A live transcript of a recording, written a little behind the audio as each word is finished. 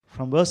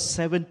From verse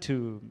 7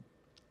 to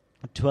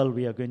 12,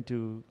 we are going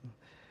to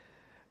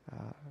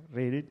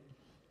read it.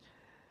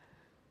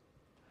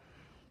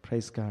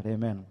 Praise God.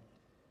 Amen.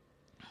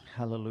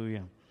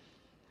 Hallelujah.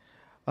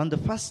 On the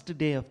first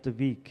day of the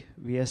week,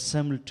 we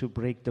assembled to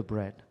break the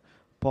bread.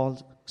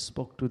 Paul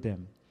spoke to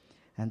them.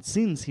 And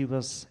since he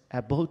was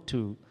about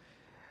to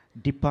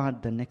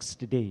depart the next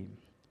day,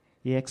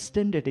 he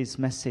extended his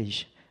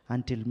message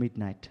until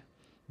midnight.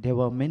 There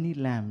were many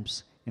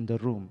lamps in the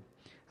room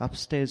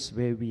upstairs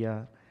where we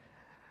are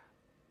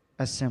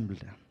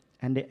assembled.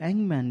 And a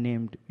young man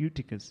named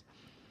Eutychus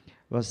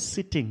was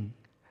sitting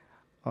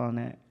on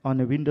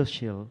a window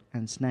sill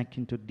and sank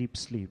into deep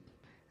sleep.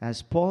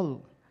 As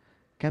Paul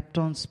kept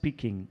on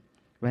speaking,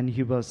 when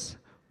he was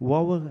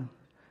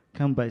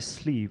overcome by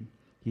sleep,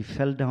 he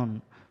fell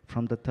down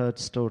from the third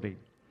story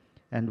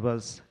and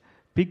was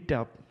picked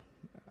up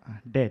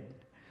dead.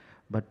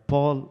 But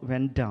Paul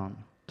went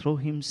down, threw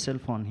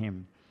himself on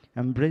him,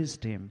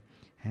 embraced him,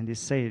 and he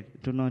said,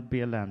 "Do not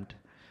be alarmed,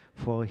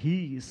 for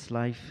his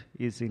life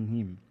is in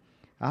him."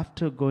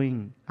 After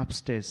going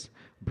upstairs,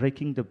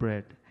 breaking the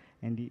bread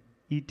and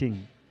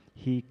eating,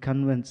 he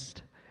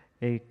convinced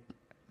a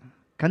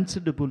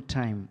considerable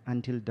time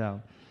until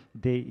dawn.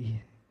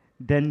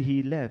 Then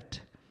he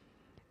left.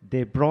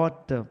 They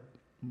brought the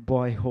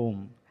boy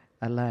home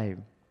alive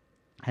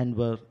and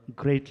were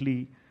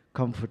greatly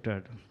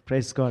comforted.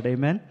 Praise God.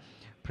 Amen.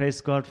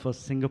 Praise God for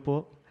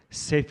Singapore.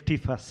 Safety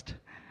first.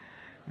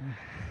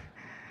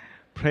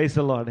 Praise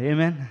the Lord.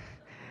 Amen.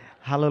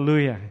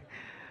 Hallelujah.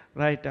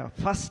 Right.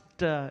 First,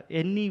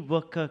 any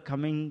worker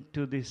coming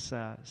to this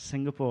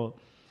Singapore,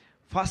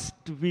 first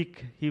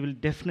week he will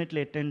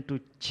definitely attend to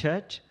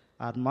church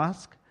or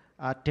mosque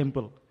or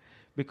temple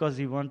because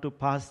he want to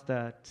pass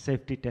the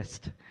safety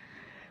test.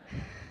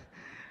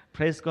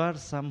 Praise God.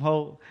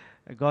 Somehow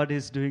God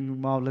is doing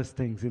marvelous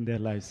things in their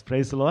lives.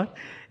 Praise the Lord.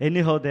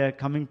 Anyhow, they are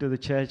coming to the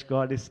church.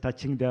 God is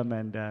touching them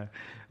and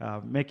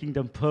making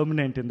them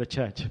permanent in the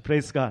church.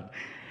 Praise God.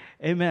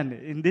 Amen.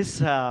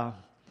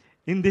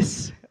 In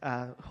this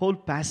whole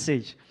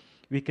passage,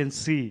 we can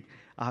see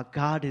our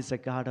God is a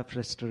God of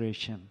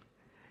restoration.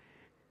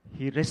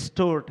 He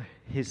restored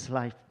his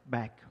life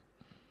back.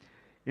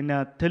 In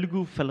a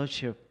Telugu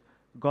fellowship,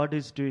 God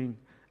is doing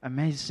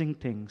amazing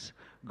things.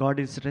 God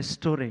is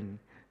restoring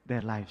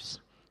their lives.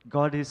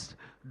 God is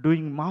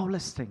doing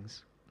marvelous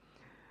things.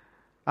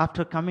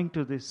 After coming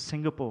to this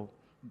Singapore,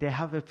 they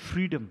have a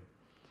freedom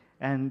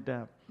and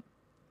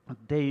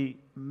they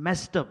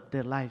messed up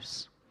their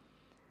lives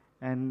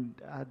and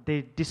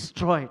they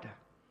destroyed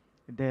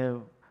their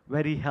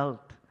very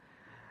health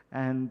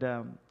and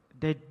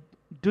they're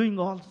doing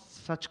all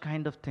such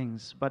kind of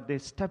things, but they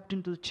stepped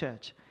into the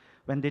church.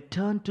 When they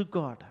turned to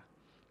God,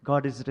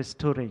 God is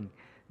restoring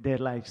their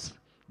lives,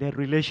 their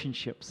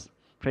relationships.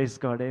 Praise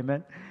God.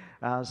 Amen.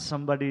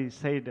 Somebody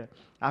said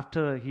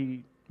after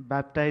he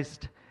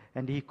baptized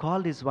and he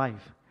called his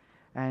wife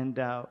and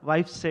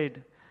wife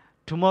said,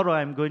 "Tomorrow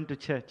I'm going to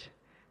church."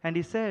 And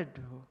he said,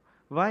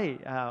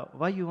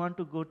 why you want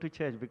to go to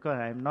church? Because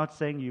I'm not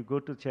saying you go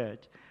to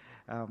church,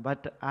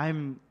 but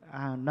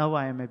now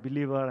I am a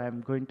believer,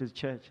 I'm going to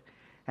church.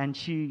 And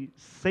she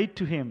said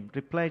to him,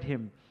 replied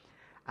him,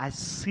 "I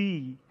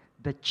see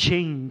the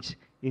change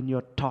in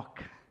your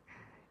talk.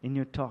 In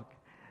your talk.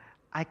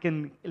 I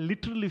can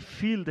literally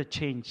feel the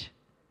change."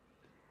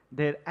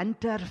 Their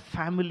entire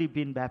family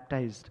been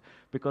baptized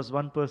because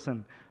one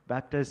person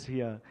baptized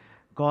here.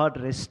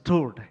 God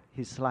restored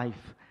his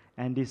life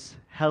and his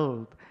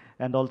health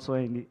and also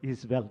in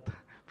his wealth.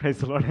 Praise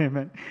the Lord.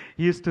 Amen.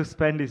 He used to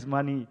spend his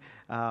money.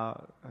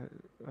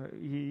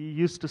 He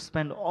used to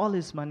spend all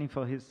his money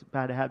for his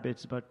bad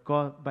habits. But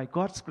God, by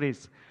God's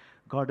grace,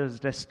 God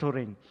is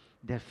restoring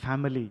their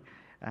family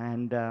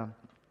and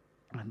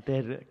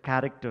their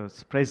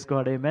characters. Praise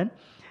God. Amen.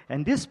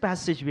 And this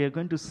passage we are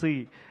going to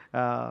see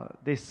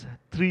these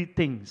three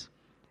things.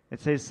 It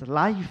says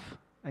life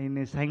in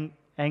his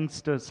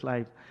youngster's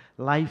life,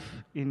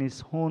 life in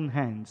his own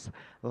hands,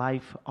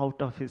 life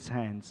out of his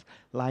hands,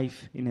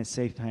 life in his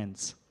safe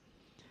hands.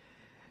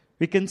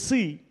 We can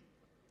see,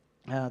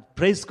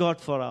 praise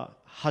God for our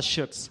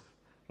ushers,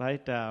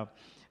 right?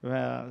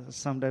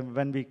 Sometimes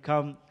when we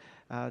come,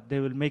 they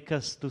will make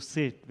us to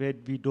sit where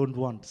we don't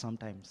want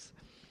sometimes.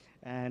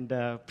 And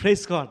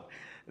praise God.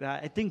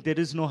 I think there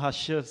is no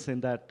ushers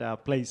in that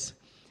place.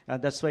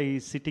 That's why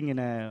he's sitting in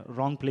a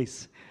wrong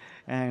place.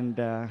 And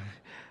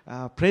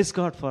praise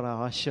God for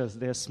our ushers.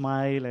 They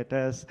smile at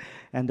us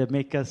and they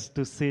make us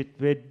to sit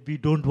where we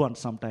don't want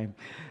sometimes.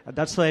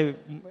 That's why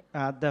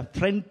the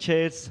front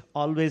chairs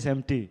always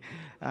empty.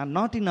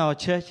 Not in our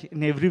church,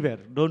 in everywhere.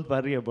 Don't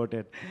worry about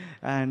it.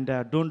 And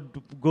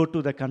don't go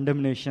to the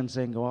condemnation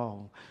saying,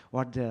 "Wow,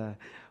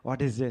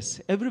 what is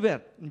this?"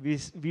 Everywhere.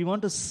 We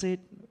want to sit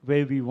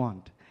where we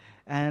want.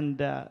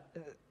 And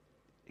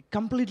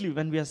completely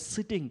when we are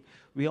sitting,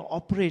 we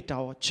operate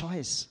our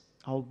choice,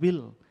 our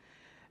will.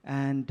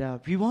 And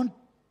we want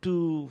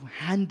to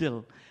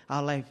handle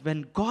our life.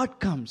 When God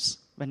comes,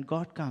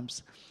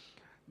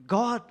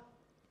 God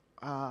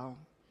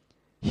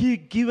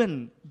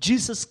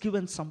Jesus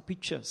given some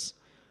pictures.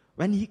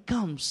 When he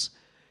comes,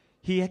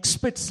 he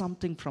expects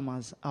something from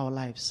us, our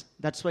lives.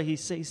 That's why he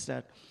says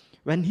that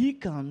when he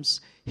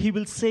comes, he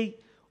will say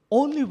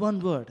only one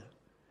word.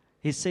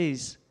 He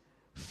says,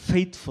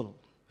 faithful,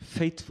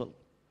 faithful,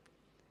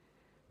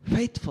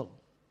 faithful.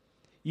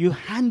 You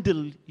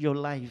handle your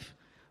life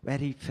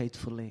very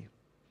faithfully,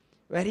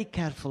 very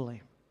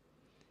carefully.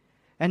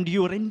 And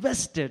you are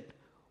invested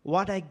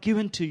what I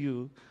given to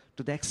you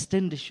to the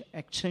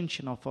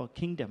extension of our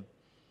kingdom.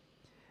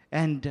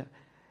 And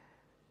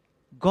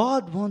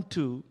God wants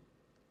to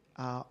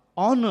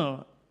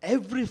honor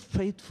every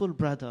faithful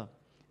brother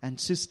and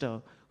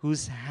sister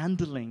who's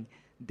handling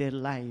their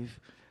life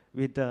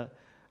with the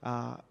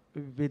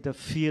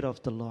fear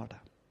of the Lord.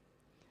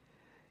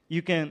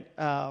 You can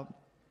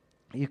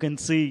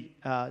see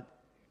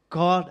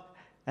God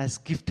has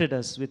gifted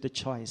us with a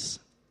choice.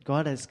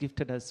 God has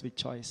gifted us with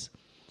choice.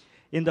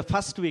 In the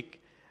first week,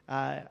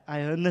 I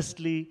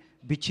earnestly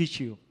beseech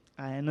you.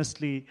 I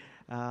earnestly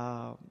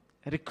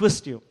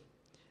request you.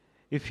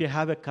 If you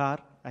have a car,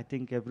 I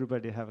think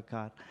everybody have a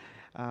car.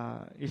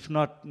 If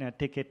not,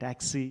 take a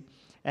taxi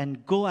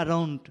and go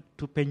around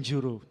to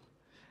Penjuru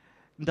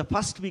in the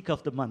first week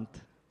of the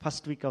month.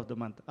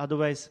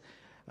 Otherwise,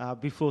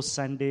 before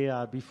Sunday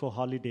or before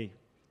holiday,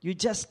 you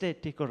just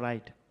take a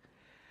ride.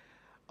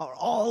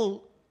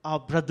 All our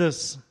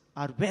brothers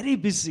are very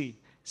busy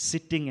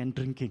sitting and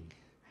drinking.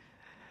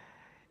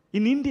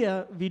 In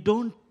India, we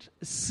don't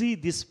see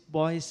these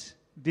boys,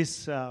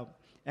 these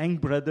young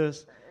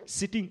brothers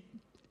sitting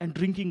and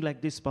drinking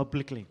like this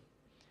publicly.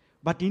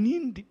 But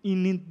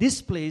in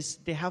this place,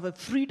 they have a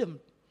freedom.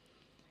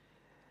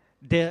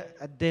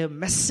 They're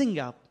messing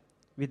up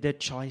with their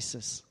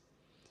choices.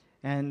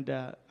 And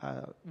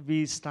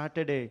we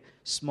started a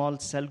small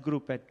cell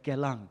group at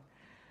Gelang.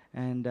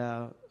 And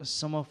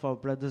some of our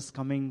brothers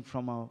coming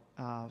from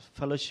our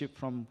fellowship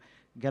from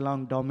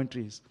Gelang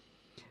dormitories.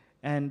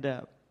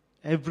 And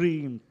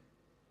every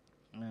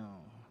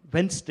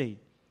Wednesday,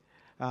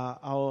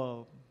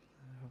 our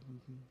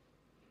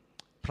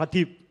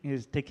Pradeep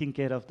is taking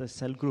care of the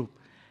cell group.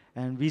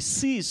 And we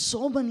see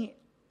so many,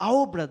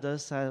 our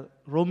brothers are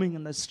roaming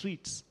in the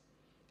streets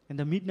in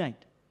the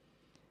midnight.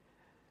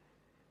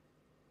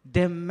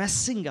 They're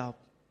messing up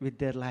with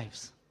their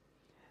lives.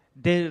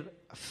 They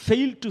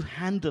fail to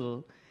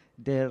handle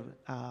their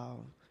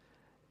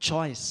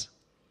choice.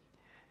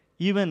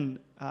 Even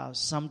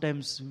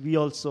sometimes we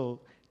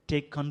also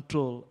take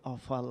control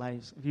of our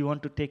lives. We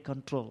want to take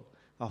control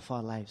of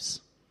our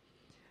lives.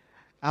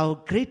 Our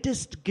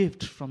greatest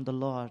gift from the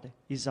Lord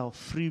is our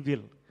free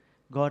will.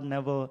 God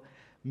never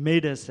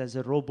made us as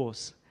a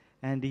robots,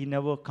 and He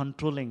never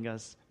controlling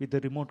us with the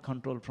remote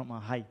control from a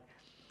high.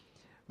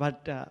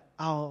 But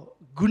our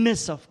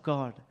goodness of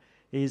God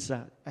is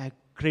a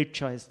great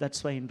choice.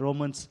 That's why in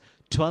Romans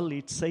 12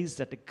 it says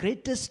that the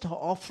greatest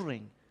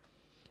offering,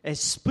 a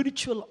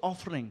spiritual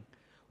offering,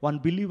 one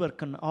believer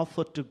can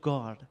offer to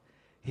God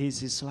is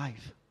his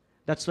life.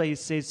 That's why it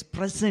says,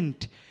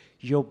 present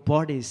your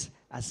bodies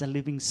as a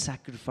living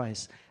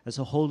sacrifice, as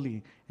a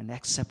holy and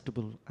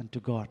acceptable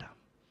unto God,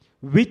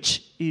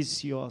 which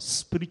is your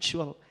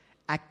spiritual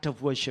act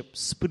of worship,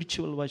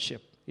 spiritual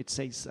worship. It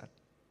says that.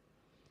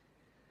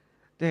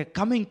 They're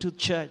coming to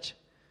church,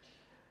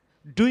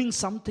 doing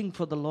something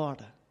for the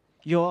Lord.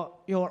 You're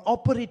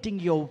operating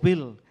your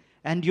will,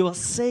 and you're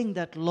saying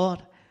that,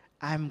 Lord,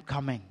 I'm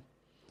coming.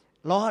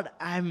 Lord,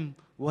 I'm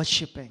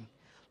worshiping.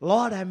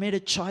 Lord, I made a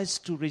choice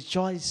to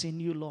rejoice in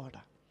you, Lord.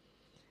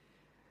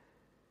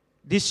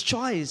 This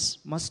choice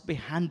must be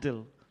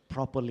handled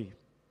properly.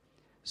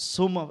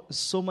 So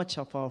much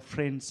of our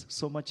friends,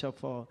 so much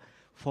of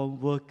our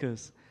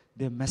workers,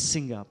 they're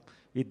messing up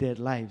with their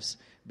lives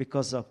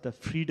because of the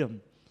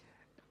freedom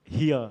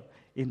here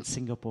in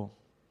Singapore.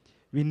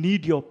 We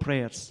need your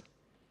prayers.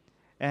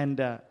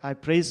 And I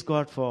praise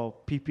God for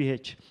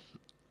PPH,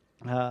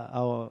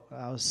 our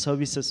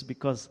services,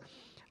 because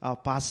our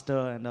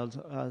pastor and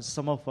also,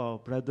 some of our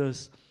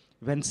brothers,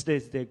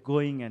 Wednesdays, they're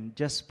going and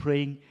just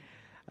praying.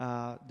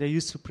 They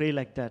used to pray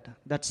like that.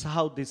 That's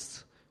how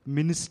this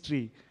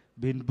ministry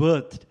been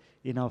birthed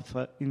in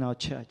our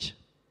church.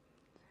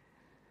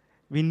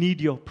 We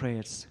need your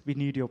prayers. We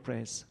need your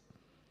prayers.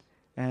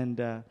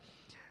 And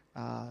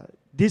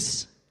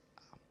this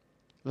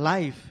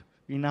life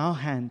in our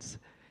hands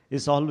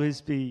is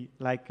always be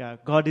like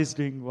God is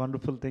doing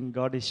wonderful thing.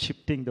 God is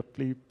shifting the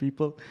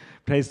people.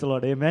 Praise the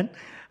Lord. Amen.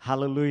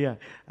 Hallelujah.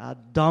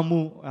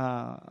 Danu,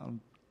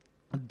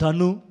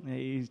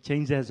 he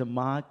changed as a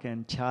Mark,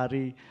 and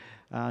Chari,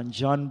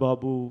 John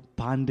Babu,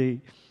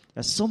 Pandey.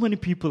 So many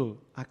people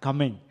are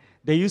coming.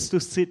 They used to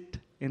sit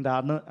in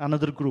the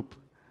another group.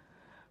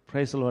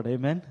 Praise the Lord.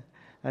 Amen.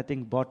 I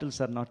think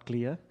bottles are not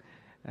clear.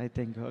 I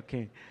think,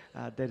 okay.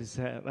 There is,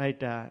 right.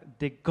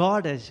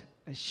 God has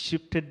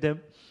shifted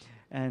them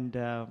and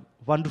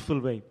wonderful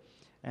way.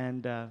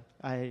 And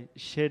I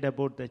shared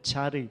about the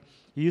Chari.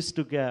 He used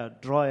to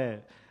draw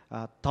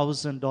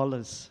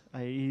 $1,000.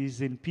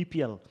 He's in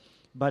PPL.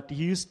 But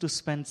he used to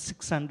spend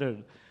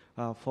 $600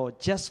 for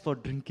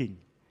drinking.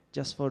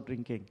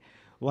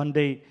 one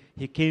day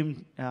he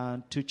came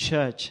to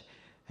church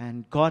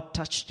and God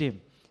touched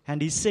him.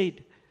 And he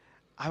said,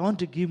 I want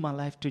to give my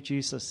life to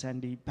Jesus.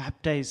 And he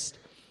baptized.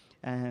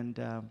 And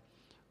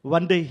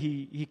one day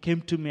he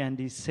came to me and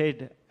he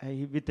said,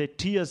 with the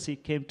tears he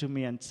came to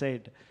me and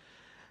said,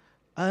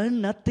 I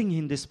earn nothing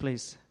in this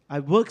place.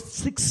 I worked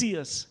 6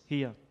 years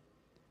here.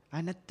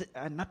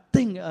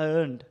 Nothing I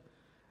earned.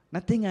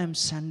 Nothing I am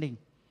sending.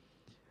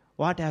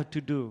 What I have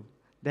to do?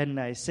 Then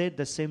I said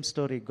the same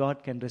story.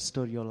 God can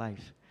restore your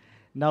life.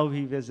 Now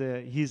he's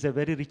a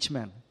very rich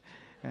man.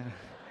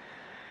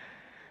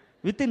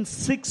 Within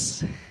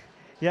 6,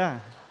 yeah.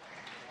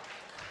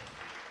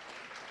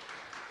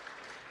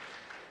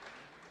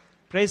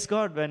 Praise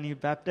God, when he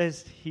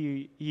baptized,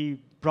 he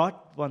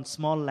brought one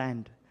small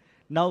land.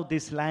 Now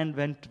this land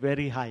went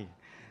very high.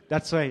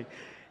 That's why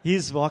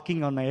he's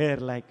walking on air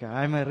like,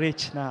 I'm a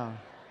rich now.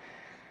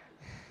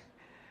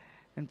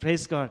 And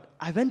praise God,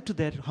 I went to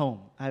their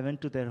home. I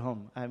went to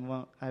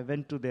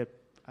their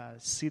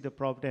see the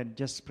property and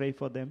just pray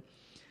for them.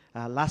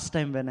 Last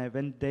time when I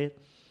went there,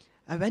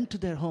 I went to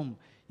their home.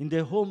 In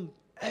their home,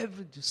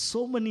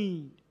 so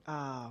many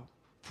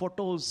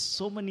photos,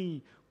 so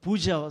many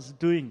puja I was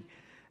doing.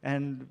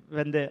 And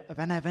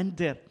when I went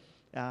there,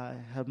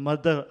 her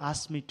mother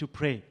asked me to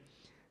pray.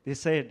 They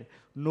said,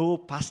 no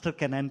pastor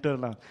can enter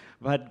now.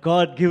 But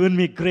God given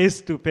me grace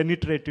to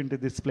penetrate into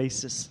these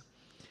places.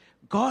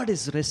 God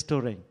is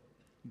restoring.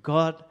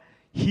 God,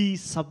 he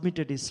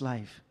submitted his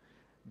life.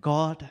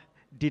 God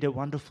did a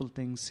wonderful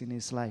things in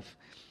his life.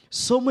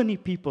 So many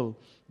people,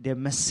 they're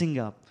messing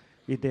up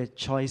with their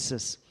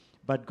choices.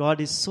 But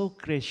God is so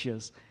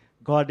gracious.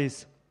 God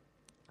is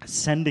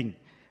sending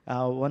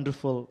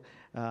wonderful,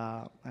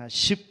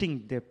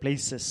 shifting their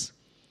places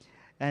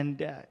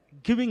and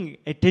giving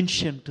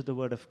attention to the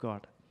word of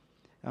God.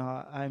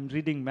 I'm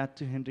reading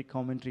Matthew Henry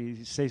commentary.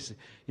 He says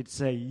it's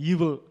a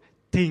evil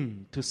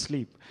thing to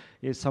sleep.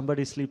 If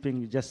somebody's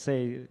sleeping, you just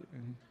say,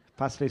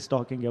 Pastor is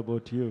talking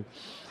about you.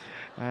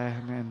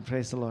 Amen.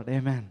 Praise the Lord.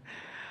 Amen.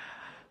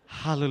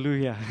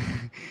 Hallelujah.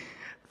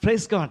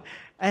 Praise God.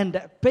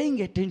 And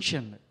paying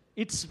attention,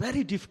 it's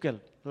very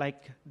difficult.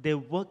 Like they're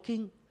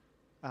working,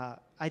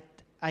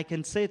 I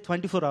can say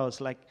 24 hours.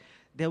 Like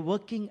they're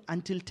working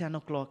until 10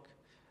 o'clock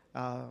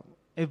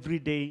every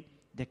day.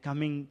 They're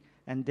coming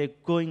and they're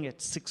going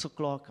at 6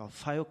 o'clock or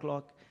 5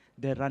 o'clock.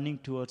 They're running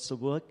towards the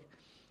work.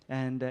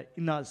 And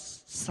in a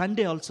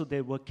Sunday also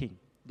they're working.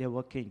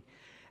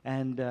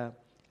 And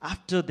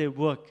after they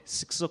work,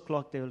 6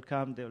 o'clock they will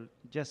come. They will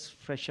just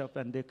fresh up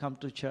and they come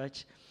to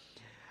church.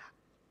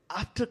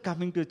 After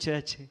coming to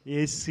church,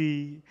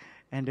 AC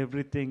and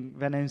everything,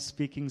 when I'm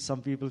speaking,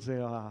 some people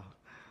say,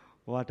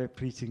 what a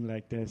preaching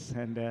like this.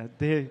 And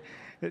they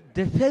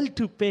fail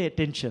to pay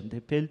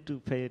attention.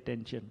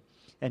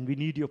 And we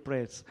need your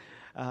prayers.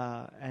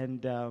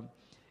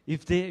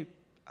 If they...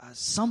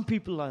 some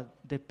people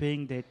they're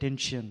paying their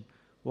attention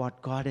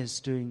what God is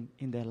doing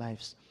in their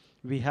lives.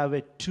 We have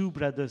 2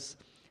 brothers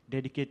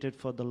dedicated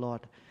for the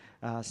Lord,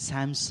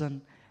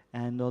 Samson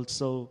and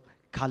also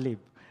Caleb.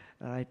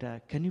 All right,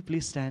 can you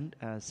please stand,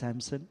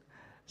 Samson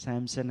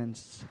and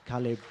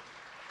Caleb.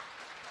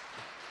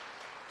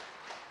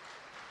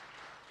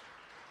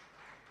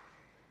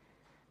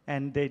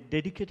 And they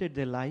dedicated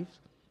their life.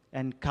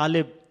 And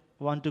Caleb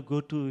want to go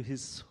to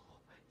his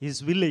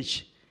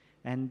village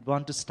and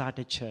want to start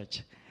a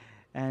church.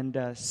 And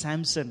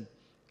Samson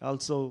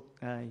also,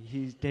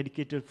 he's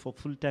dedicated for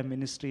full-time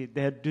ministry.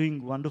 They're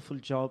doing wonderful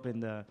job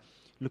in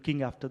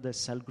looking after the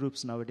cell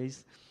groups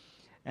nowadays.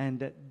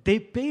 And they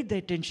paid their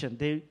attention.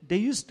 They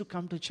used to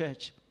come to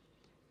church.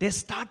 They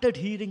started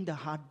hearing the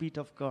heartbeat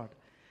of God.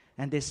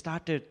 And they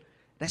started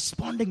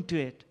responding to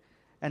it.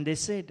 And they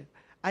said,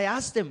 I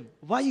asked them,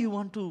 why you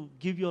want to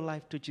give your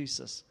life to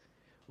Jesus?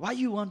 Why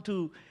you want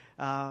to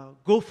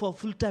go for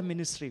full-time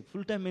ministry?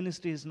 Full-time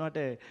ministry is not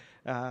a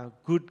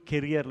good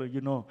career,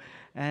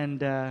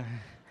 and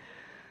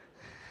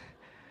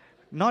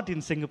not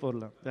in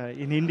Singapore.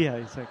 In India,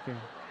 it's okay.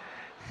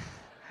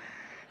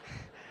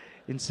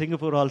 In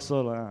Singapore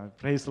also,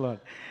 praise the Lord.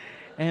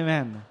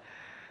 Amen.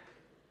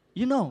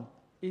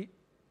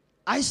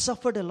 I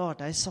suffered a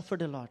lot.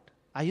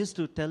 I used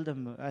to tell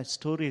them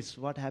stories,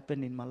 what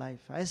happened in my life.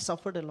 I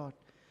suffered a lot.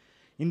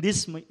 In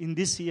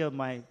this year,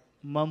 my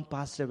mom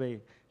passed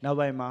away. Now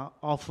I'm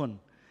orphan.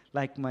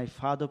 Like my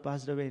father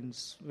passed away in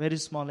very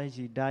small age.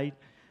 He died.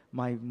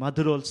 My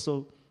mother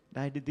also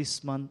died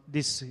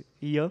this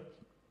year.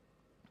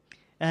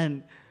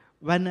 And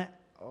when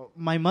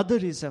my mother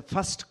is a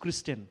first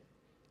Christian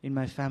in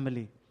my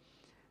family.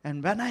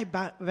 And when I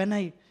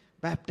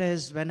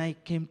baptized, when I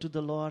came to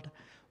the Lord,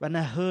 when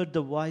I heard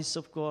the voice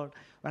of God,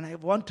 when I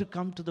want to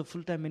come to the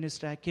full-time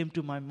ministry, I came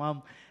to my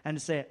mom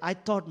and said, I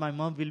thought my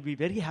mom will be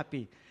very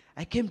happy.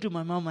 I came to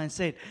my mom and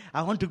said,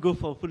 I want to go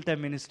for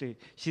full-time ministry.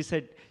 She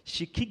said,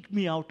 she kicked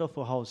me out of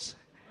her house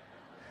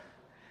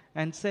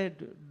and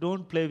said,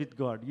 don't play with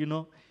God.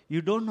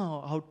 You don't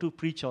know how to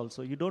preach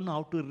also. You don't know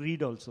how to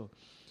read also.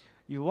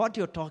 What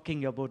you're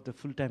talking about the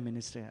full-time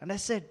ministry. And I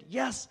said,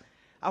 yes,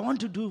 I want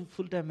to do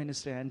full-time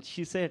ministry. And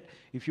she said,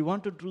 if you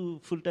want to do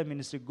full-time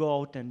ministry,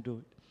 go out and do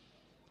it.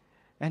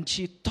 And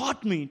she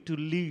taught me to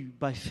live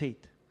by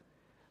faith.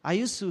 I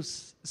used to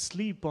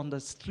sleep on the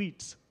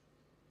streets.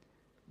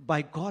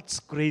 By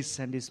God's grace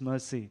and His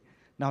mercy,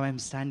 now I'm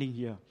standing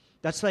here.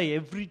 That's why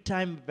every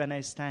time when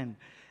I stand,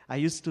 I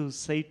used to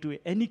say to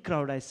any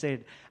crowd, I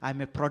said,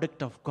 I'm a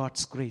product of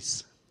God's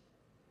grace.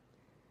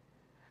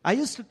 I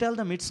used to tell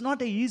them, it's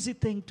not an easy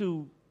thing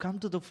to come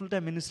to the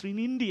full-time ministry in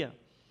India.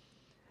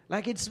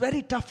 Like, it's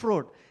very tough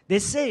road. They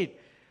said,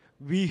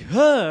 we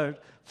heard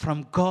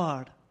from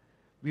God,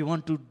 we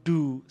want to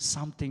do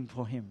something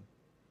for Him.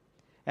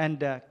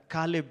 And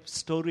Caleb's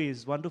story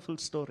is a wonderful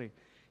story.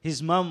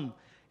 His mom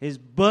has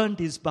burnt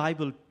his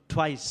Bible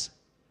twice.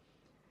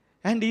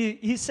 And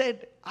he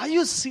said, are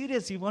you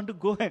serious? You want to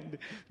go and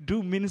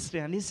do ministry?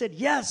 And he said,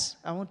 yes,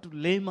 I want to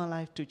lay my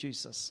life to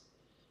Jesus.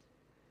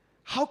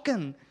 How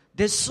can,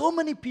 there's so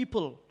many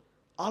people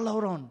all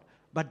around,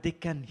 but they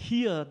can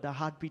hear the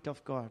heartbeat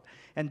of God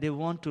and they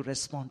want to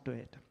respond to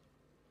it.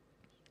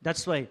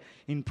 That's why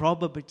in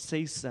Proverbs it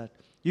says that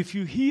if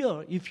you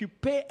hear, if you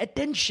pay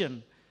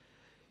attention,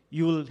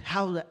 you will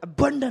have the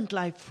abundant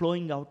life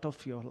flowing out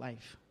of your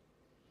life.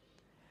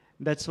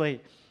 That's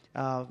why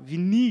we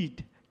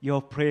need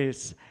your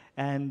prayers.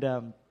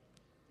 And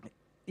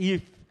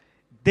if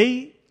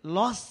they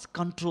lost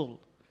control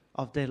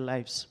of their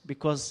lives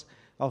because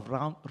of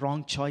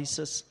wrong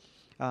choices,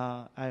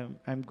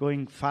 I'm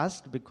going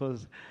fast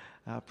because,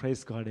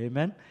 praise God,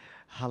 amen,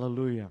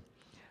 hallelujah.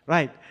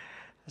 Right.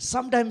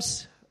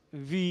 Sometimes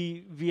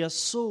we are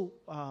so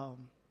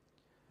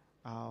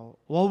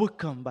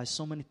overcome by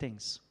so many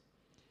things.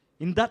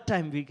 In that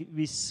time,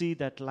 we see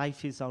that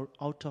life is out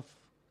of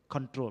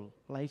control.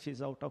 Life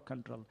is out of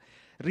control.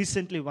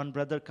 Recently, one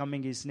brother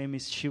coming, his name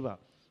is Shiva.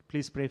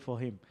 Please pray for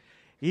him.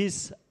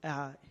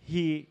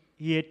 He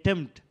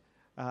attempted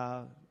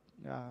to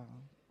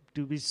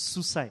be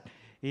suicide.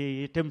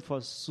 He attempted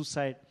for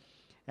suicide,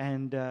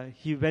 and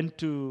he went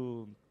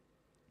to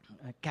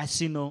a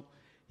casino.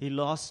 He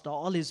lost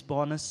all his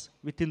bonus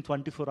within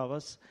 24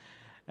 hours.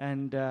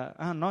 And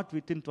not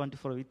within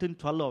 24 hours, within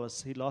 12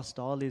 hours, he lost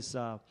all his,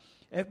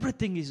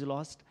 everything is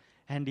lost,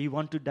 and he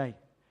want to die.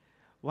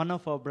 One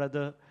of our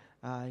brother,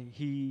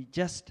 he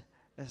just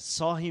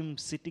saw him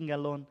sitting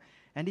alone,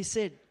 and he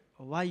said,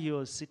 why you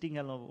are sitting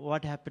alone?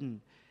 What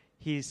happened?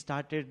 He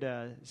started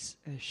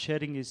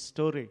sharing his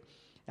story.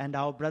 And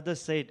our brother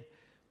said,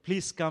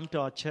 please come to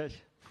our church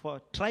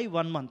for try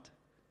 1 month.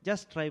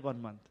 Just try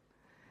 1 month.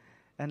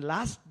 And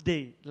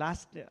yesterday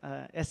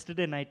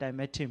night I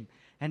met him,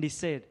 and he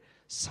said,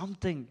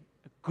 something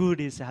good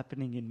is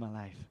happening in my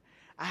life.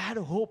 I had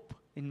a hope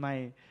in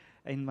my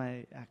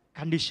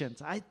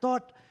conditions. I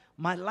thought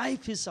my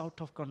life is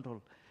out of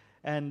control.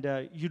 And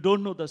you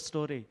don't know the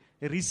story.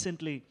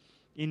 Recently,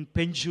 in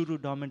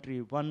Penjuru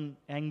dormitory, one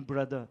young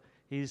brother,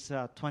 he's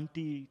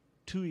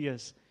 22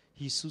 years,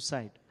 he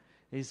suicide.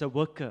 He's a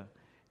worker.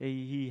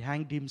 He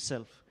hanged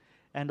himself.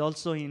 And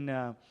also in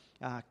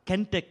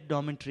Kentek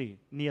dormitory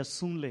near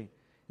Sunle,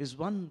 is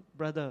one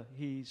brother,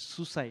 he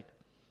suicide.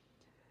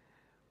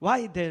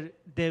 Why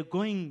they're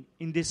going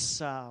in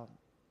this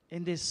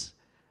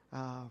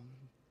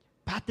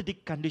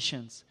pathetic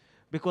conditions?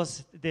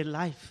 Because their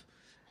life,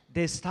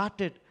 they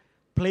started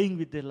playing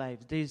with their life.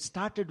 They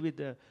started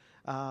with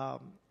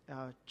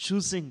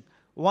choosing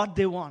what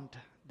they want.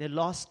 They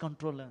lost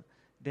control of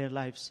their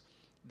lives.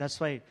 That's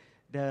why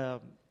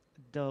the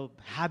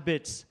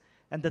habits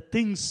and the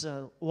things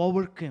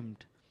overcame.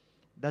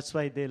 That's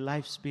why their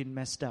lives been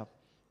messed up.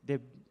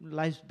 Their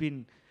lives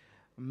been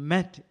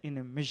met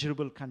in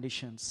miserable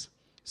conditions.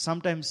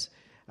 Sometimes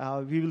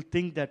we will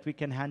think that we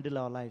can handle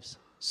our lives.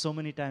 So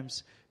many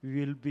times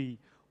we will be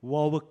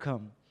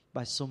overcome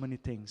by so many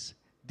things.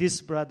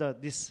 This brother,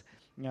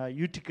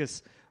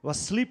 Eutychus, was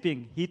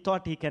sleeping. He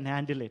thought he can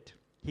handle it.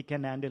 He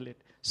can handle it.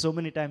 So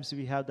many times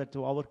we have that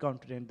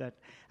overconfident that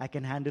I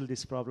can handle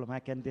this problem. I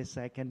can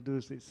do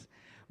this.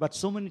 But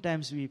so many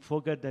times we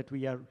forget that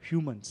we are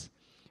humans.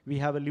 We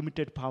have a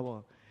limited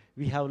power.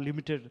 We have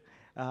limited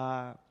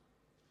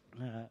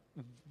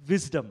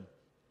wisdom.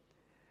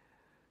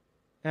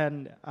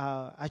 And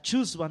I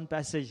choose one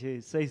passage.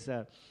 It says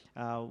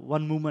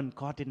one woman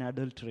caught in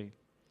adultery.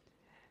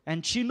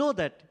 And she know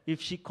that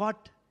if she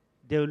caught,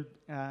 they're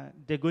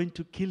going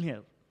to kill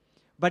her.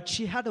 But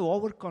she had an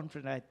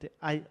overconfidence.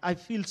 I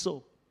feel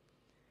so.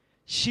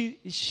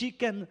 She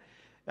can,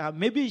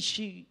 maybe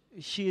she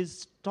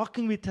is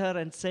talking with her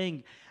and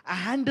saying, I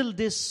handled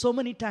this so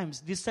many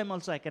times. This time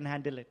also I can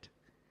handle it.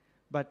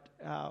 But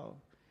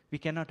we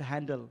cannot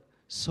handle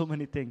so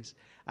many things.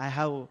 I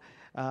have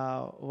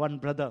one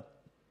brother.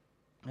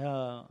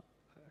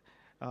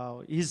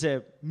 He's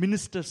a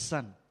minister's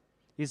son.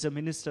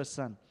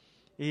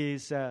 We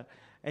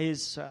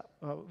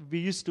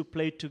used to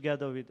play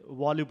together with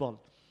volleyball.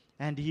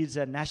 And he's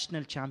a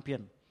national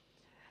champion.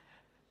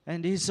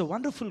 And he's a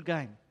wonderful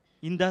guy.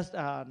 In the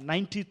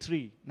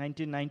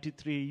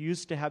 1993, he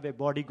used to have a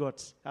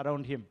bodyguards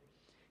around him.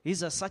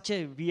 He's such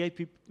a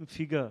VIP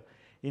figure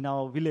in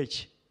our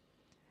village.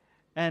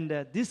 And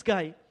this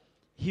guy,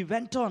 he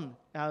went on.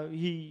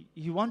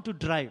 He want to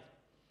drive.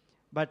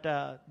 But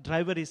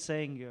driver is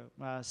saying,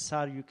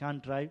 sir, you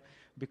can't drive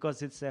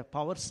because it's a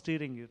power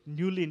steering,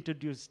 newly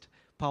introduced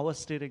power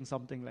steering,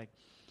 something like.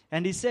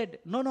 And he said,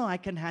 no, I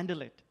can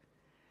handle it.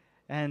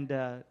 And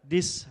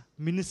this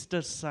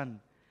minister's son,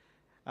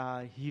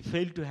 he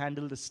failed to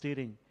handle the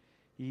steering.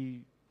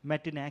 He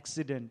met an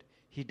accident.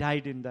 He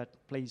died in that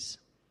place.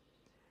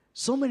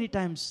 So many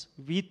times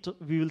we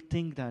will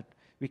think that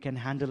we can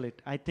handle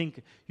it. I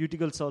think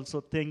Eutychus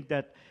also think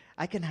that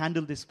I can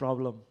handle this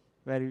problem.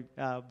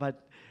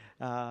 But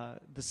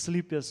the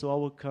sleep is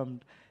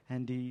overcome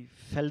and he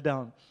fell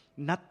down.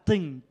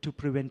 Nothing to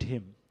prevent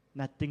him.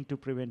 Nothing to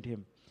prevent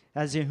him.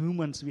 As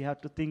humans, we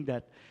have to think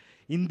that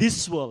in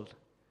this world,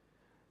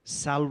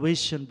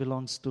 salvation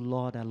belongs to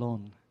Lord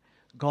alone.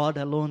 God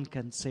alone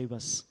can save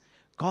us.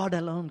 God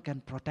alone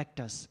can protect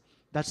us.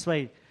 That's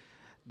why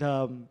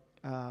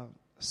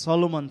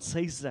Solomon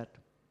says that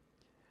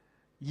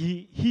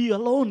he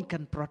alone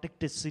can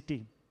protect his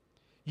city.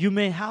 You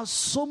may have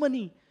so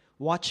many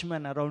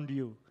watchmen around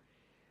you,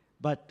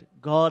 but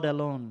God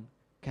alone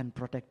can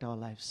protect our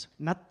lives.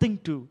 Nothing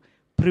to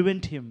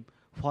prevent him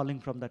falling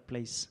from that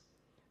place.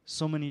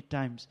 So many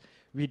times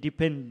we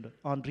depend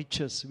on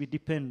riches, we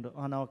depend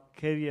on our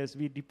careers,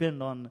 we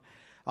depend on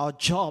our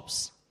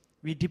jobs,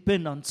 we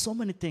depend on so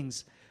many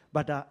things,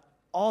 but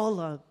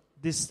all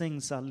these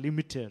things are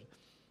limited.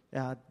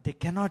 They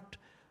cannot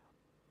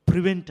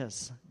prevent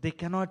us, they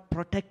cannot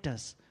protect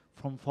us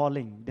from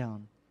falling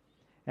down.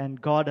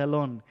 And God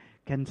alone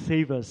can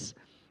save us.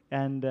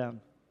 And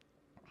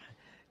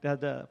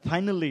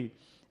finally,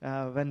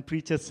 when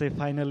preachers say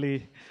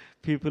finally,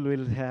 people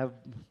will have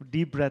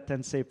deep breath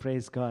and say,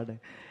 praise God.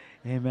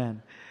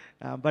 Amen.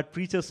 But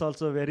preachers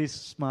also very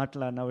smart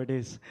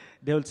nowadays.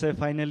 They will say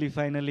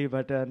finally,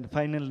 but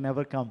final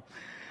never come.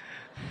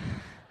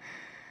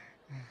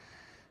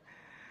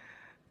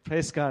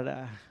 Praise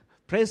God.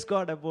 Praise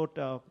God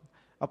about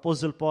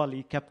Apostle Paul.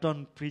 He kept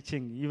on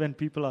preaching. Even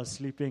people are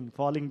sleeping,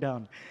 falling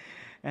down.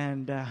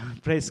 And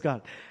praise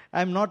God.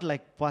 I'm not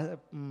like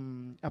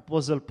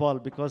Apostle Paul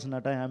because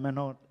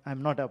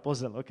I'm not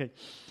apostle. Okay.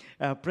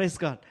 Praise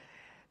God.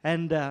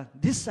 And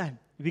this time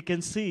we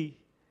can see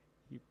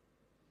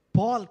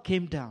Paul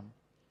came down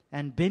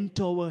and bent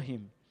over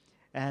him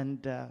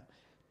and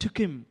took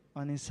him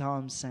on his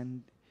arms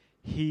and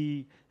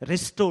he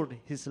restored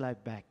his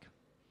life back.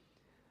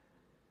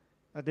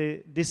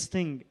 This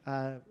thing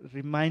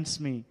reminds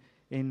me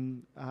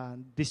in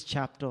this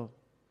chapter,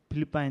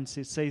 Philippians,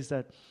 it says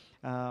that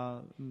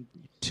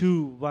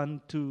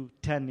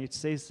 2:1-10, it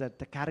says that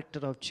the character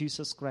of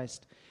Jesus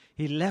Christ,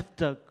 he left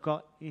the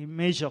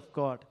image of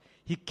God.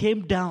 He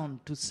came down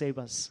to save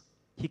us.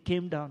 He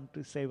came down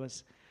to save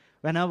us.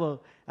 Whenever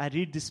I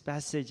read this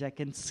passage, I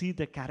can see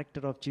the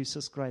character of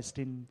Jesus Christ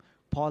in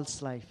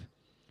Paul's life.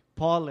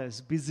 Paul is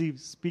busy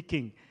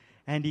speaking,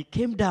 and he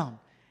came down,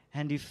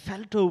 and he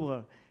felt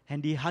over,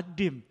 and he hugged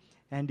him,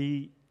 and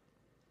he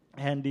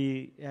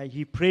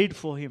prayed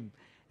for him,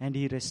 and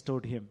he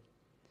restored him.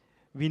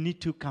 We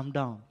need to come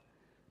down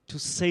to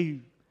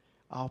save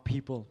our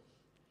people.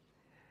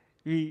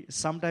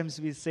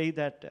 Sometimes we say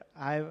that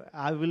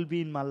I will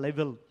be in my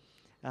level.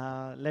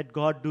 Let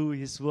God do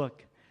His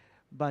work.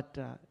 But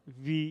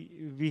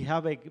we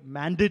have a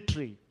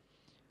mandatory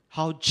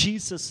how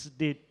Jesus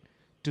did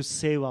to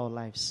save our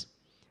lives.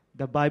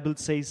 The Bible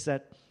says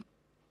that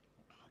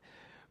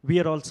we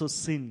are also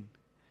sin,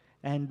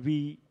 and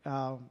we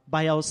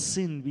by our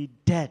sin we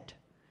dead.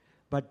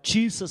 But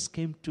Jesus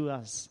came to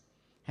us,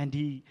 and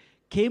He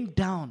came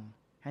down,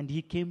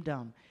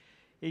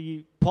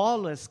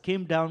 Paul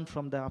came down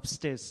from the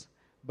upstairs,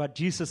 but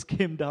Jesus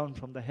came down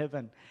from the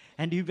heaven,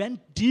 and He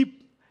went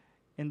deep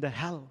in the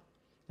hell,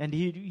 and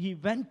he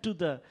went to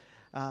the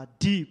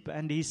deep,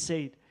 and He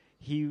said,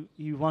 He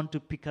want to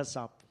pick us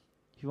up.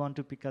 He want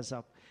to pick us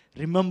up.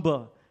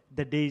 Remember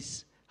the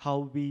days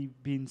how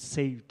we've been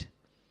saved,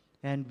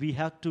 and we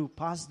have to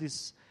pass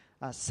this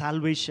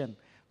salvation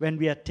when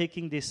we are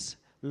taking this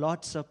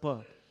Lord's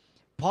Supper.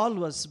 Paul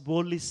was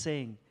boldly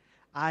saying,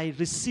 I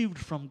received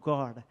from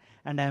God,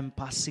 and I am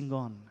passing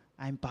on.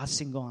 I'm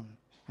passing on.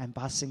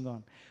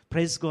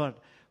 Praise God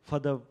for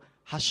the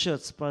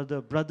ushers, for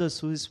the brothers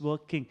who is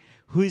working,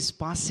 who is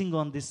passing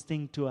on this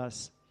thing to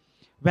us.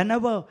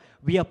 Whenever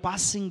we are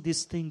passing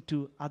this thing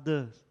to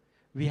others,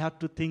 we have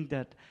to think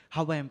that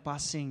how I am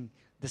passing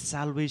the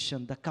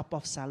salvation, the cup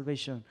of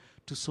salvation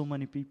to so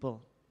many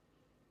people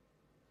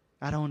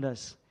around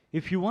us.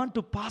 If you want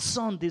to pass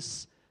on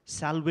this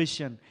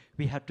salvation,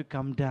 we have to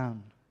come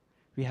down.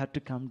 We have to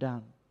come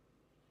down.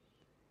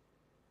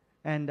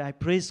 And I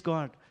praise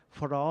God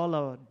for all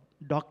our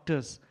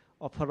doctors,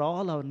 or for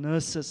all our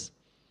nurses,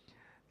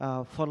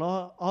 for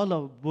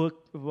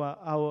all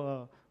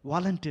our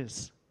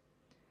volunteers.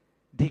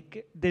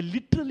 They're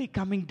literally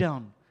coming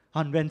down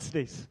on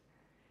Wednesdays.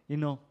 You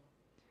know,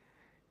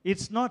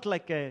 it's not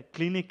like a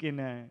clinic in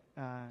a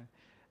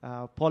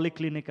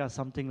polyclinic or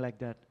something like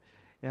that.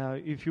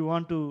 If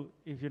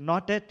you're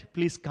not yet,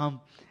 please come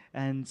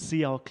and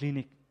see our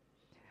clinic.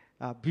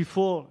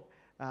 Before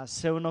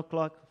 7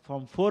 o'clock.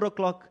 From 4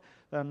 o'clock,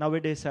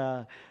 nowadays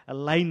a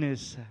line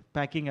is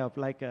packing up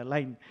like a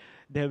line.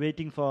 They're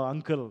waiting for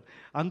uncle.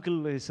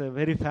 Uncle is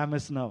very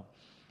famous now,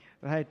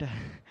 right?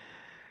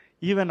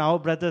 Even our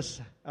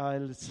brothers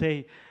will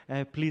say,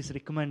 please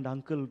recommend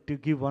uncle to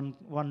give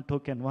one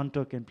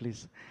token,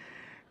 please.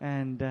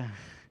 And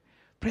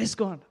praise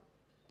God.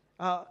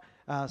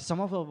 Some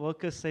of our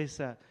workers says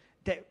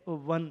that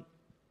one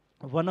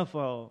of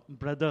our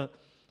brother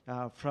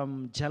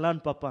from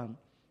Jalan Papan,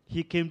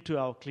 he came to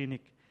our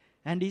clinic,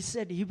 and he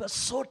said he was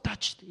so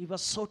touched. He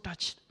was so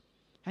touched,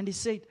 and he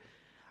said,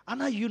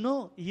 Anna, you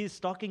know, he is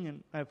talking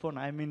in my phone.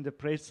 I'm in the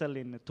prayer cell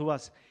in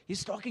Tuas.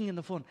 He's talking in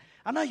the phone.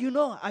 Anna, you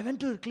know, I went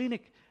to the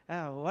clinic.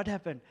 What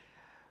happened?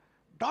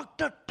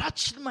 Doctor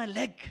touched my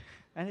leg.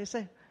 And he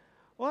said,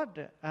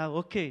 what?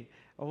 Okay.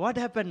 What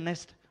happened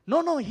next?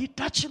 No, he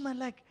touched my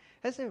leg.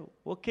 I said,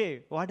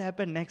 okay, what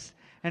happened next?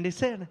 And he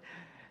said,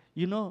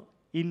 you know,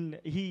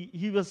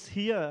 he was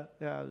here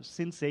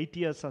since 8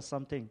 years or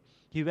something.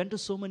 He went to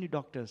so many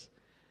doctors.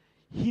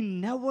 He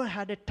never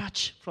had a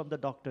touch from the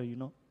doctor, you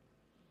know.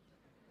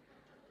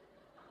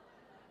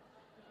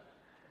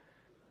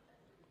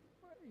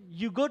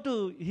 They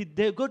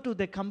go to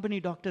the company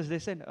doctors. They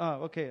said,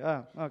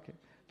 okay.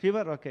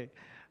 Fever, okay.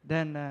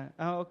 Then,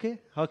 okay,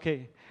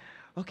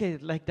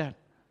 like that.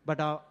 But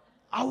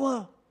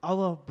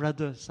our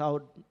brothers,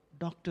 our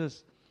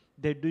doctors,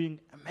 they're doing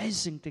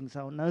amazing things.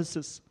 Our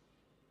nurses.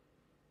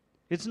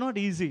 It's not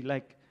easy.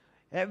 Like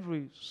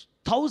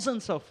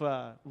thousands of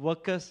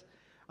workers,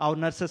 our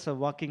nurses are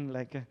working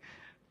like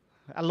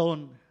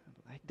alone,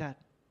 like that.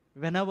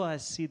 Whenever I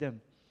see them,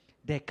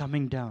 they're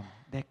coming down.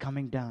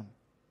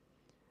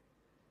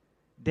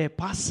 They're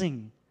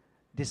passing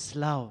this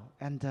love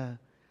and the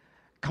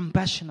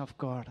compassion of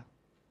God.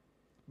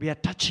 We are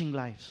touching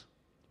lives.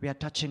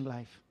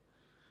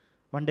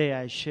 One day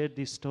I shared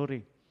this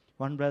story.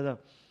 One brother,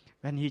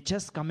 when he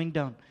just coming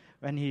down,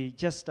 when he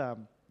just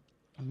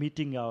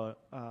meeting our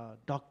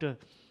doctor,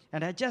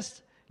 and I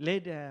just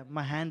laid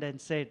my hand and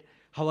said,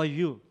 how are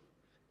you?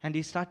 And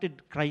he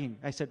started crying.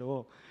 I said,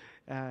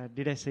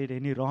 did I say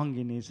any wrong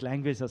in his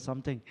language or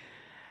something?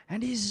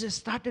 And he just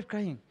started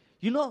crying.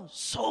 You know,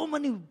 so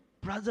many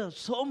brothers,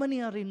 so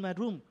many are in my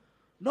room.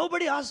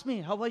 Nobody asked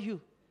me, how are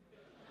you?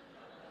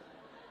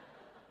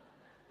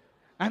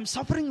 I'm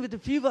suffering with a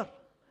fever.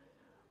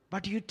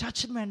 But you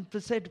touched me and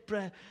said,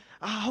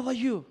 how are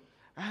you?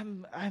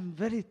 I'm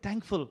very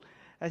thankful.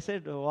 I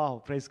said,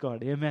 wow, praise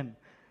God, amen.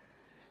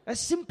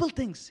 Simple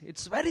things.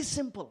 It's very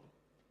simple.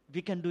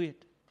 We can do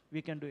it.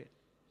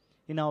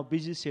 In our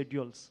busy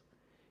schedules,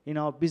 in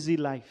our busy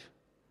life,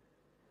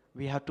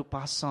 we have to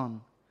pass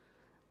on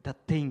the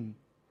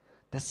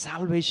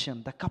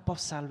salvation, the cup of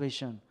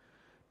salvation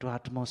to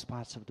utmost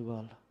parts of the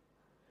world.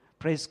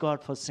 Praise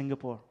God for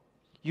Singapore.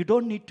 You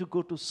don't need to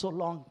go to so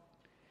long.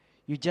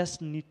 You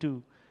just need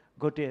to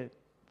go to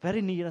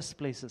very nearest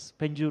places,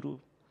 Penjuru,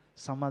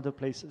 some other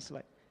places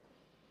like.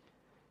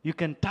 You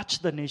can touch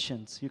the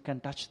nations. You can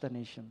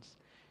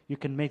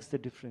make the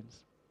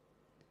difference.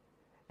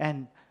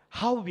 And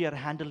how we are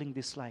handling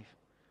this life.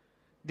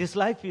 This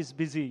life is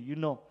busy, you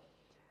know.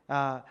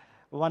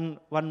 One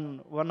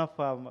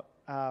of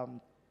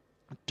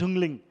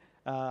Tungling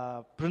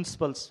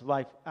principal's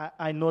wife,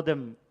 I know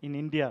them in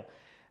India.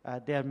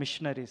 They are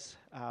missionaries.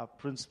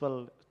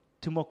 Principal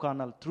Timo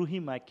Connell. Through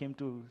him, I came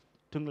to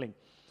Tungling.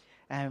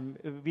 And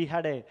we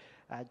had a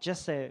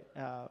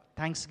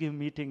Thanksgiving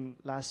meeting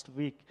last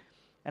week.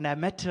 And I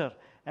met her,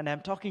 and I'm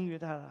talking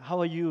with her,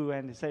 how are you?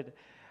 And he said,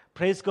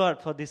 praise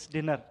God for this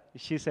dinner.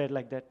 She said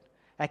like that,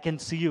 I can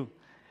see you.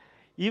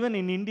 Even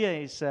in India,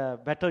 it's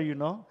better, you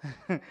know.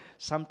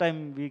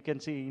 Sometimes we can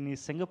see in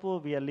Singapore,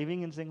 we are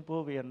living in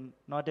Singapore, we are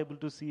not able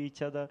to see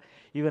each other,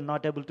 even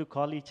not able to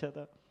call each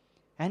other.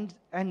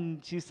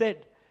 And she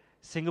said,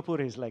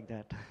 Singapore is like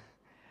that.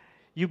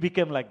 You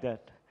became like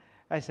that.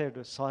 I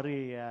said,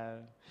 sorry,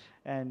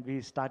 and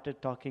we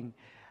started talking.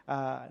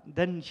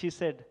 Then she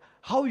said,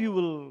 how you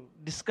will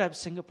describe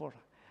Singapore?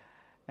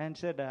 And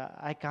said,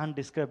 I can't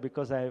describe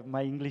because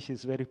my English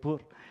is very poor.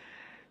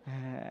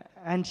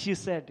 And she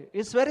said,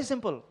 it's very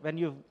simple. When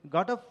you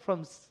got up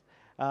from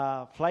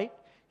flight,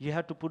 you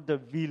have to put the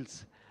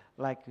wheels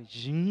like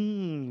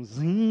zing,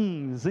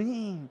 zing,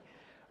 zing.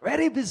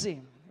 Very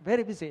busy.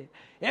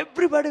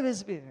 Everybody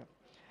is busy.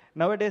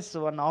 Nowadays,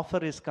 one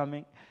offer is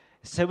coming.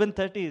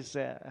 7:30 is,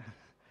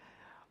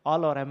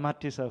 all our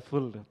MRTs are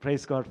full.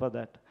 Praise God for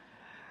that.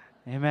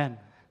 Amen.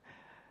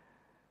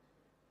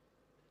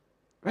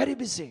 Very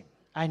busy.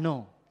 I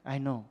know.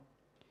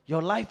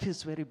 Your life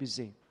is very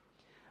busy.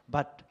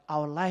 But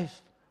our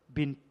life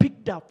been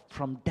picked up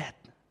from death.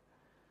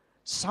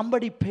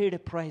 Somebody paid a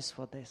price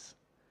for this.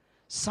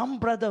 Some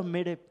brother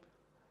made it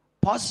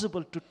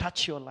possible to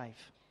touch your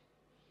life.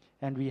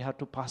 And we have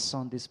to pass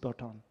on this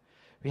baton.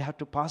 We have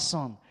to pass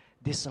on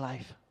this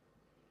life.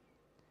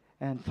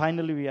 And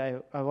finally,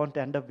 I want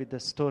to end up with a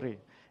story.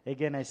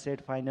 Again, I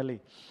said finally.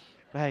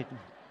 Right.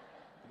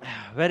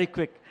 Very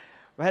quick.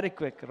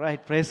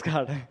 Right. Praise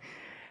God.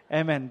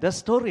 Amen. The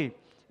story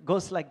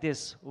goes like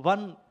this.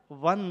 One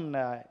one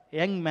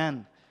young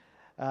man,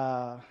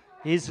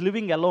 he is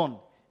living alone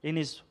in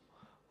his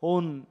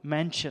own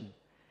mansion.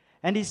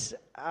 And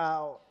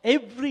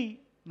every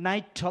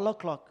night, 12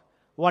 o'clock,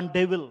 one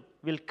devil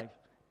will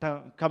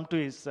come to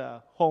his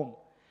home.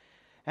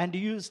 And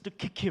he used to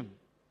kick him.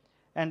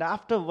 And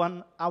after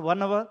 1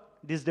 hour,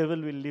 this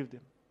devil will leave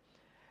them.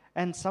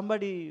 And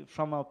somebody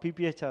from a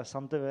PPH or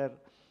somewhere,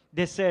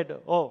 they said,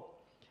 oh,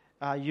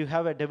 you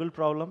have a devil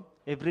problem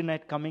every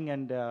night coming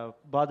and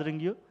bothering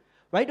you.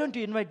 Why don't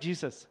you invite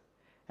Jesus?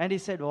 And he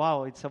said,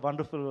 wow, it's a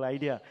wonderful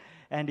idea.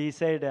 And he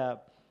said,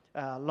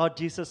 Lord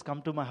Jesus,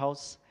 come to my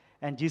house.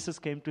 And Jesus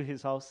came to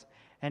his house.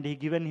 And he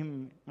given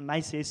him a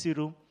nice AC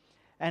room.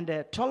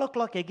 And 12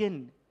 o'clock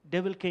again,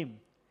 devil came.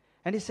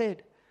 And he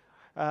said,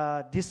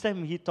 this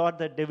time he thought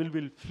that devil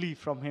will flee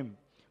from him.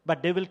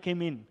 But devil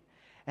came in.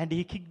 And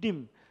he kicked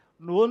him.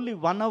 Only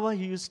 1 hour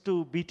he used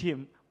to beat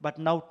him, but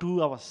now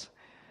 2 hours.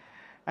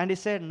 And he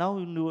said, now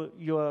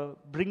you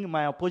bring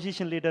my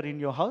opposition leader in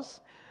your house.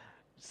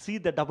 See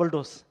the double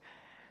dose.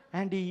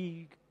 And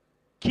he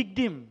kicked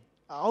him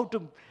out.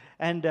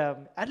 And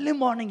early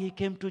morning he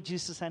came to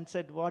Jesus and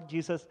said, what,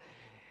 Jesus?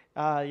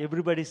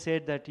 Everybody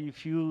said that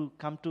if you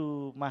come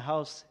to my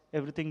house,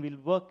 everything will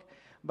work.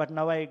 But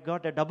now I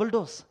got a double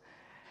dose.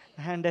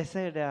 And I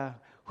said,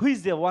 who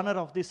is the owner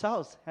of this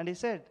house? And he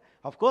said,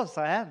 of course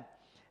I am.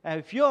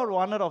 If you are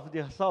owner of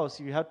this house,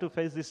 you have to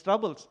face these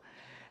troubles.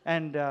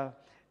 And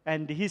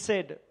he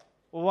said,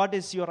 what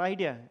is your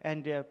idea?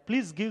 And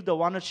please give the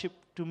ownership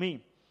to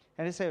me.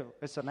 And he said,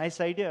 it's a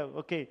nice idea.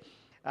 Okay,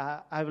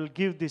 I will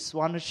give this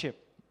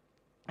ownership.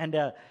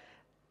 And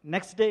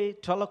next day,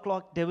 12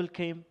 o'clock, devil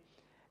came.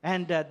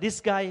 And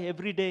this guy,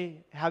 every day,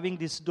 having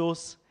this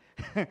dose.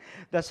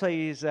 That's why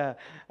he's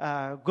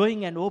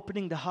going and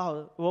opening the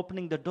house,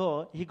 opening the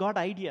door. He got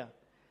idea.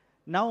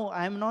 Now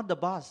I am not the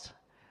boss.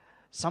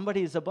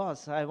 Somebody is the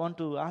boss. I want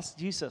to ask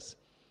Jesus.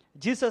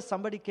 Jesus,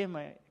 somebody came.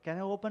 Can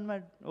I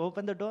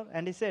open the door?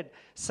 And he said,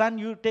 son,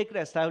 you take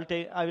rest. I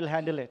will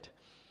handle it.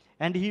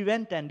 And he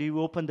went and he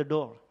opened the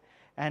door.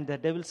 And the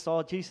devil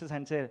saw Jesus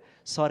and said,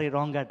 sorry,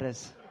 wrong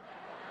address.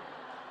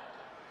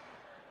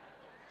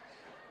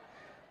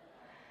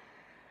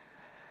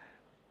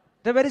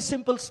 It's a very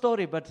simple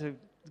story, but it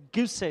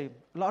gives a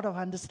lot of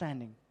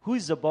understanding. Who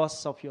is the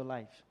boss of your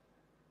life?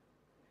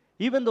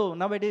 Even though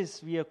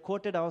nowadays we have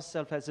quoted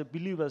ourselves as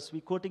believers,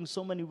 we're quoting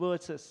so many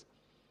verses,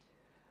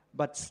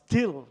 but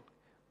still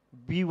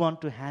we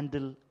want to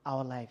handle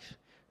our life.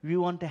 We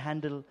want to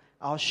handle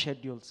our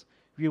schedules.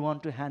 We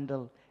want to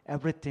handle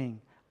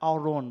everything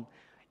our own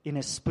in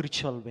a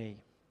spiritual way.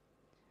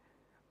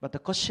 But the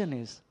question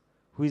is,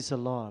 who is the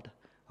Lord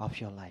of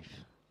your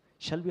life?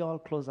 Shall we all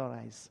close our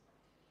eyes?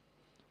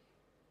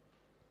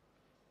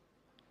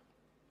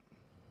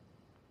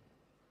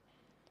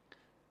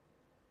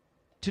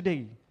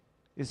 Today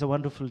is a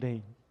wonderful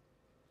day.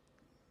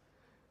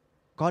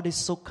 God is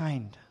so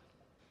kind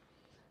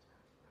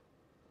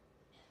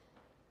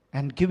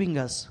and giving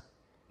us,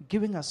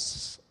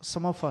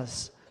 some of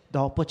us, the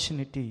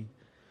opportunity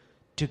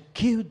to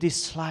give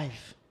this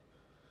life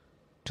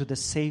to the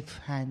safe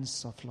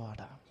hands of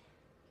Lord.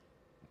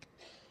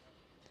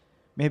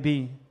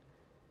 Maybe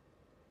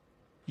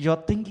you're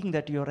thinking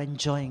that you're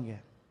enjoying it.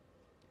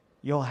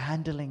 You're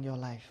handling your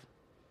life.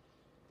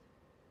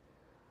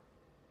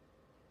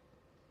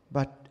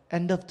 But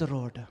end of the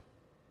road,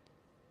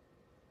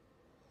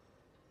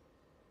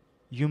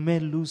 you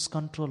may lose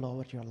control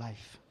over your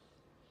life.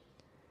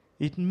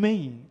 It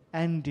may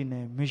end in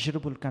a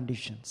miserable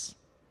conditions.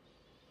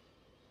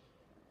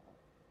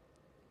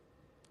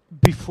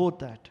 Before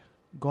that,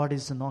 God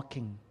is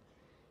knocking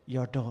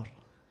your door.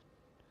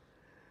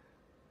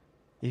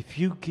 If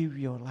you give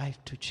your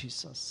life to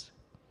Jesus,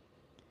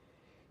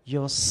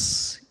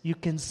 you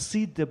can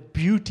see the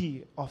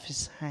beauty of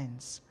His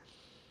hands,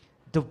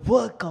 the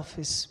work of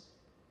His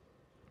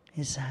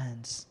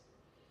hands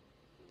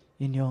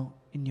in your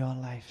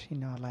life,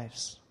 in our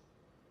lives.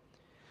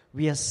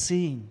 We are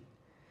seeing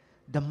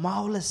the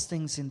marvelous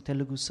things in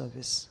Telugu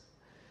service.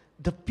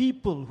 The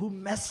people who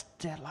messed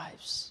their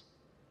lives,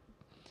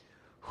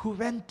 who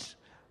went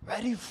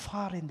very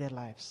far in their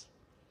lives,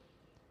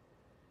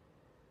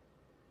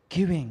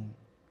 giving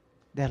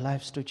their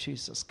lives to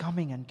Jesus,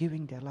 coming and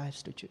giving their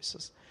lives to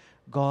Jesus.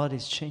 God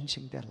is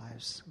changing their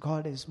lives.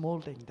 God is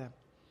molding them.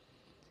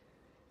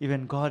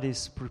 Even God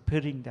is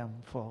preparing them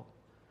for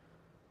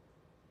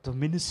the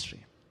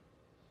ministry.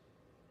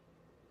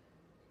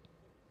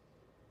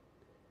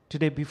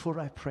 Today, before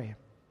I pray,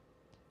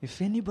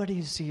 if anybody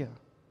is here,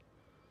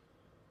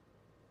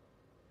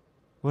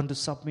 want to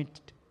submit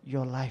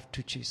your life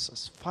to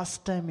Jesus,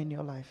 first time in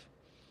your life,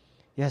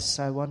 yes,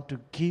 I want to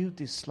give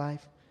this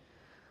life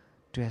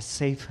to a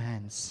safe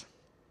hands.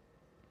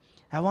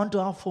 I want to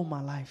offer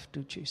my life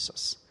to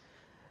Jesus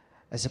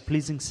as a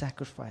pleasing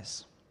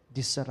sacrifice.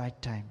 This is the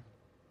right time.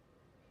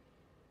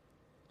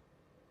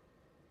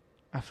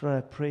 After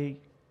I pray,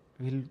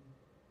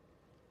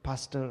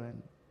 pastor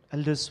and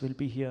elders will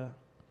be here.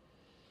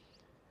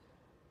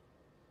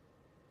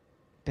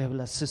 They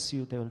will assist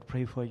you. They will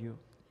pray for you.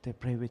 They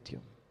pray with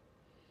you.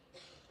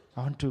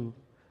 I want to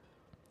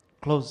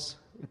close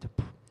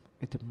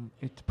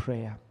with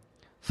prayer.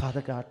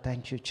 Father God,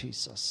 thank you,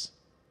 Jesus.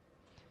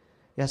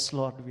 Yes,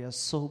 Lord, we are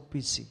so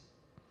busy.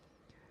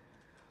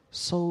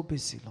 So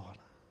busy, Lord.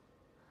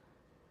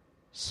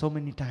 So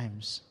many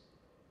times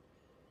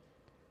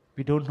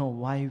we don't know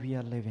why we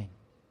are living.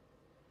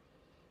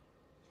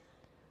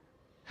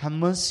 Have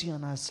mercy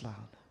on us, Lord.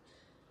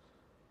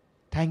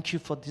 Thank you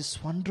for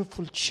this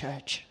wonderful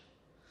church.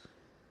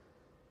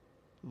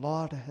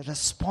 Lord,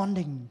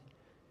 responding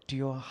to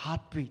your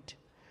heartbeat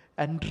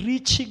and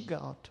reaching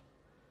out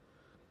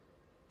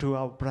to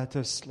our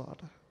brothers,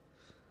 Lord,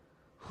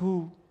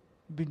 who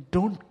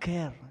don't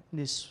care in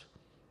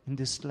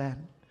this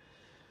land.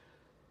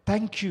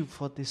 Thank you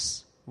for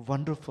this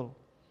wonderful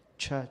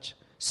church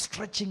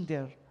stretching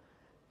their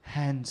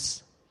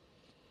hands.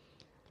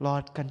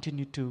 Lord,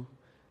 continue to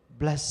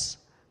bless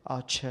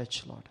our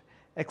church, Lord.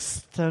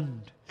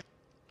 Extend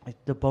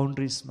the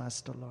boundaries,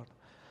 Master, Lord.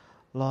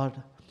 Lord,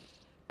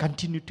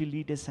 continue to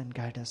lead us and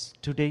guide us.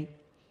 Today,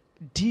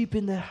 deep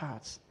in their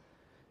hearts,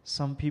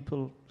 some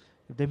people,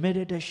 if they made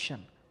a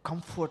decision,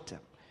 comfort them,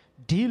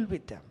 deal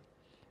with them,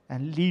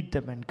 and lead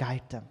them and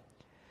guide them.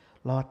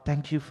 Lord,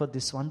 thank you for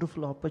this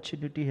wonderful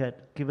opportunity you had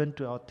given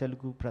to our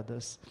Telugu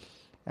brothers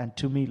and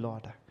to me,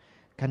 Lord.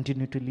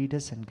 Continue to lead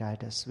us and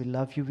guide us. We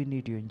love you, we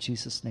need you. In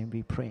Jesus' name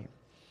we pray.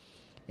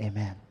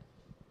 Amen.